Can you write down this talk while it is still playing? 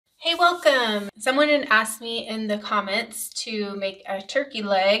Hey, welcome! Someone had asked me in the comments to make a turkey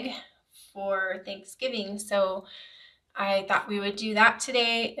leg for Thanksgiving, so I thought we would do that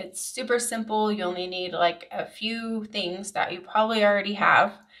today. It's super simple. You only need like a few things that you probably already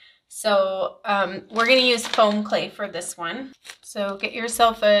have. So we're going to use foam clay for this one. So get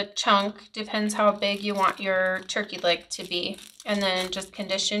yourself a chunk, depends how big you want your turkey leg to be, and then just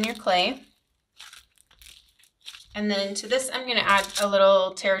condition your clay. And then to this, I'm going to add a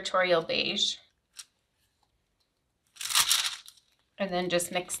little territorial beige. And then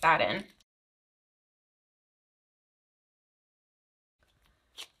just mix that in.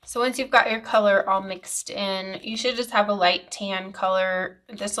 So once you've got your color all mixed in, you should just have a light tan color.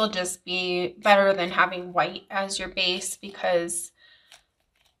 This will just be better than having white as your base because,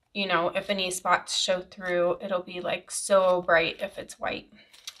 you know, if any spots show through, it'll be like so bright if it's white.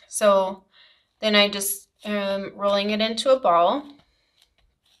 So then I just am rolling it into a ball.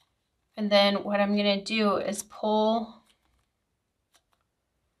 And then what I'm going to do is pull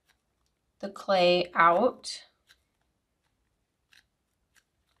the clay out.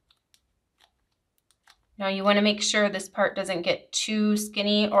 Now you want to make sure this part doesn't get too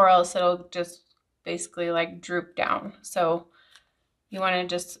skinny or else it'll just basically like droop down. So you want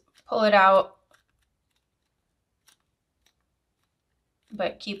to just pull it out,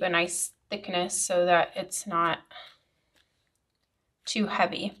 but keep a nice thickness so that it's not too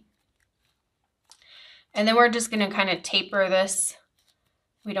heavy. And then we're just going to kind of taper this.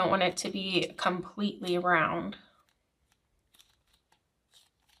 We don't want it to be completely round.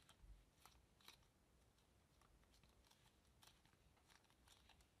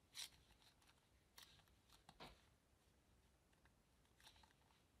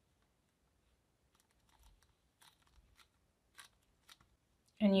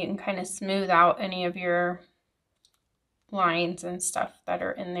 And you can kind of smooth out any of your lines and stuff that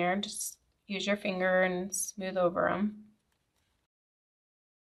are in there. Just use your finger and smooth over them.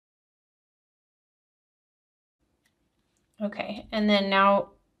 Okay, and then now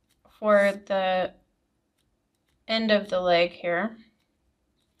for the end of the leg here,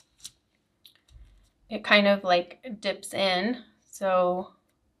 it kind of like dips in. So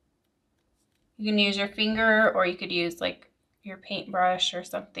you can use your finger or you could use like your paintbrush or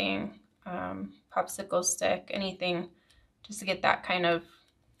something, popsicle stick, anything, just to get that kind of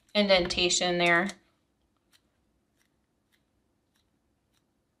indentation there.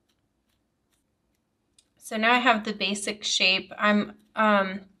 So now I have the basic shape.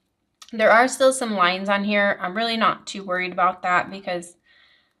 There are still some lines on here. I'm really not too worried about that because,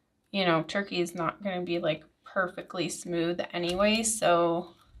 you know, turkey is not going to be like perfectly smooth anyway,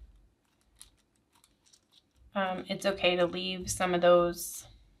 so it's okay to leave some of those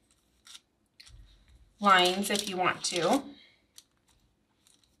lines if you want to.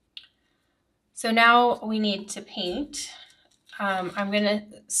 So now we need to paint. I'm going to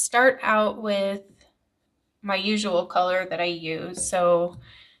start out with my usual color that I use. So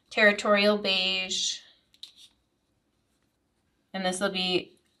territorial beige, and this will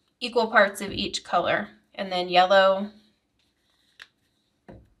be equal parts of each color, and then yellow,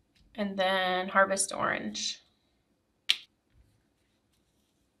 and then harvest orange.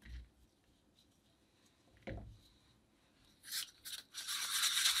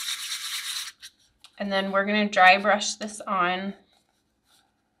 And then we're going to dry brush this on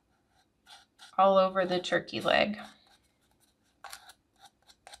all over the turkey leg.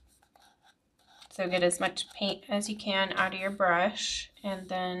 So get as much paint as you can out of your brush and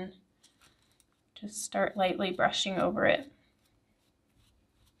then just start lightly brushing over it.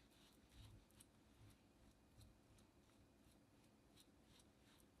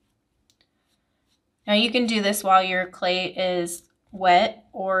 Now you can do this while your clay is wet,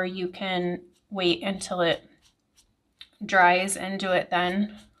 or you can wait until it dries and do it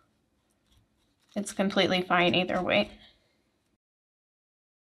then. It's completely fine either way.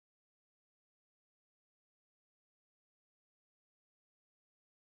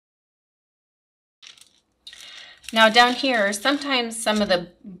 Now down here, sometimes some of the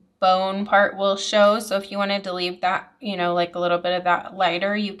bone part will show, so if you wanted to leave that, you know, like a little bit of that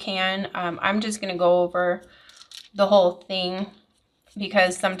lighter, you can. I'm just going to go over the whole thing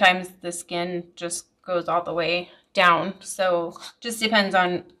because sometimes the skin just goes all the way down, so just depends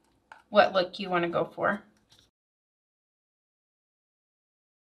on what look you want to go for.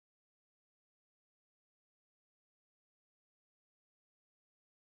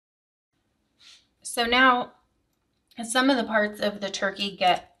 So now some of the parts of the turkey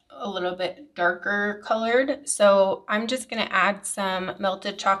get a little bit darker colored, so I'm just going to add some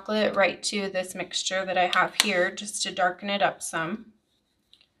melted chocolate right to this mixture that I have here just to darken it up some.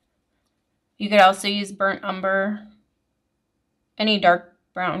 You could also use burnt umber. Any dark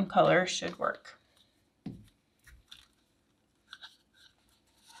brown color should work.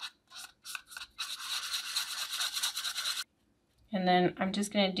 And then I'm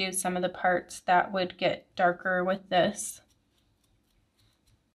just going to do some of the parts that would get darker with this.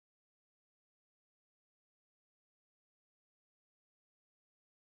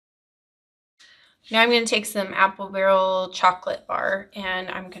 Now I'm going to take some Apple Barrel chocolate bar, and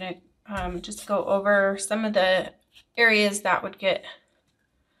I'm going to just go over some of the areas that would get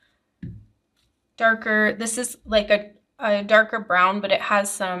darker. This is like a darker brown, but it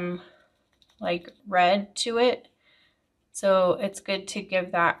has some like red to it. So it's good to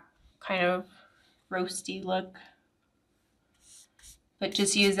give that kind of roasty look, but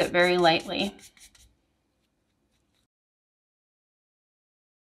just use it very lightly.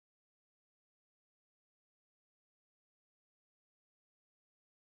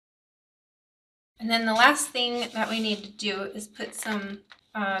 And then the last thing that we need to do is put some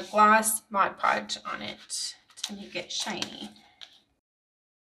gloss Mod Podge on it to make it shiny.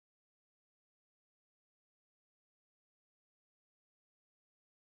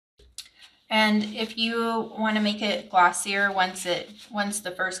 And if you want to make it glossier once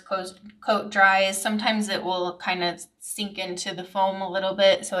the first coat dries, sometimes it will kind of sink into the foam a little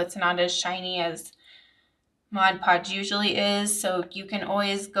bit, so it's not as shiny as Mod Podge usually is. So you can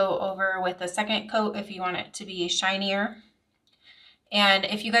always go over with a second coat if you want it to be shinier. And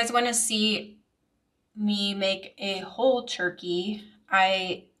if you guys want to see me make a whole turkey,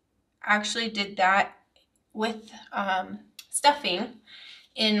 I actually did that with stuffing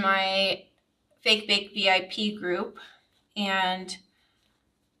in my Fake Bake VIP group, and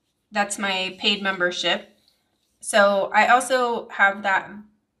that's my paid membership. So I also have that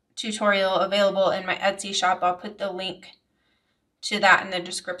tutorial available in my Etsy shop. I'll put the link to that in the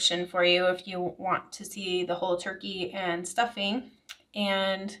description for you if you want to see the whole turkey and stuffing.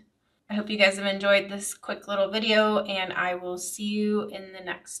 And I hope you guys have enjoyed this quick little video, and I will see you in the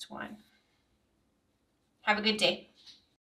next one. Have a good day.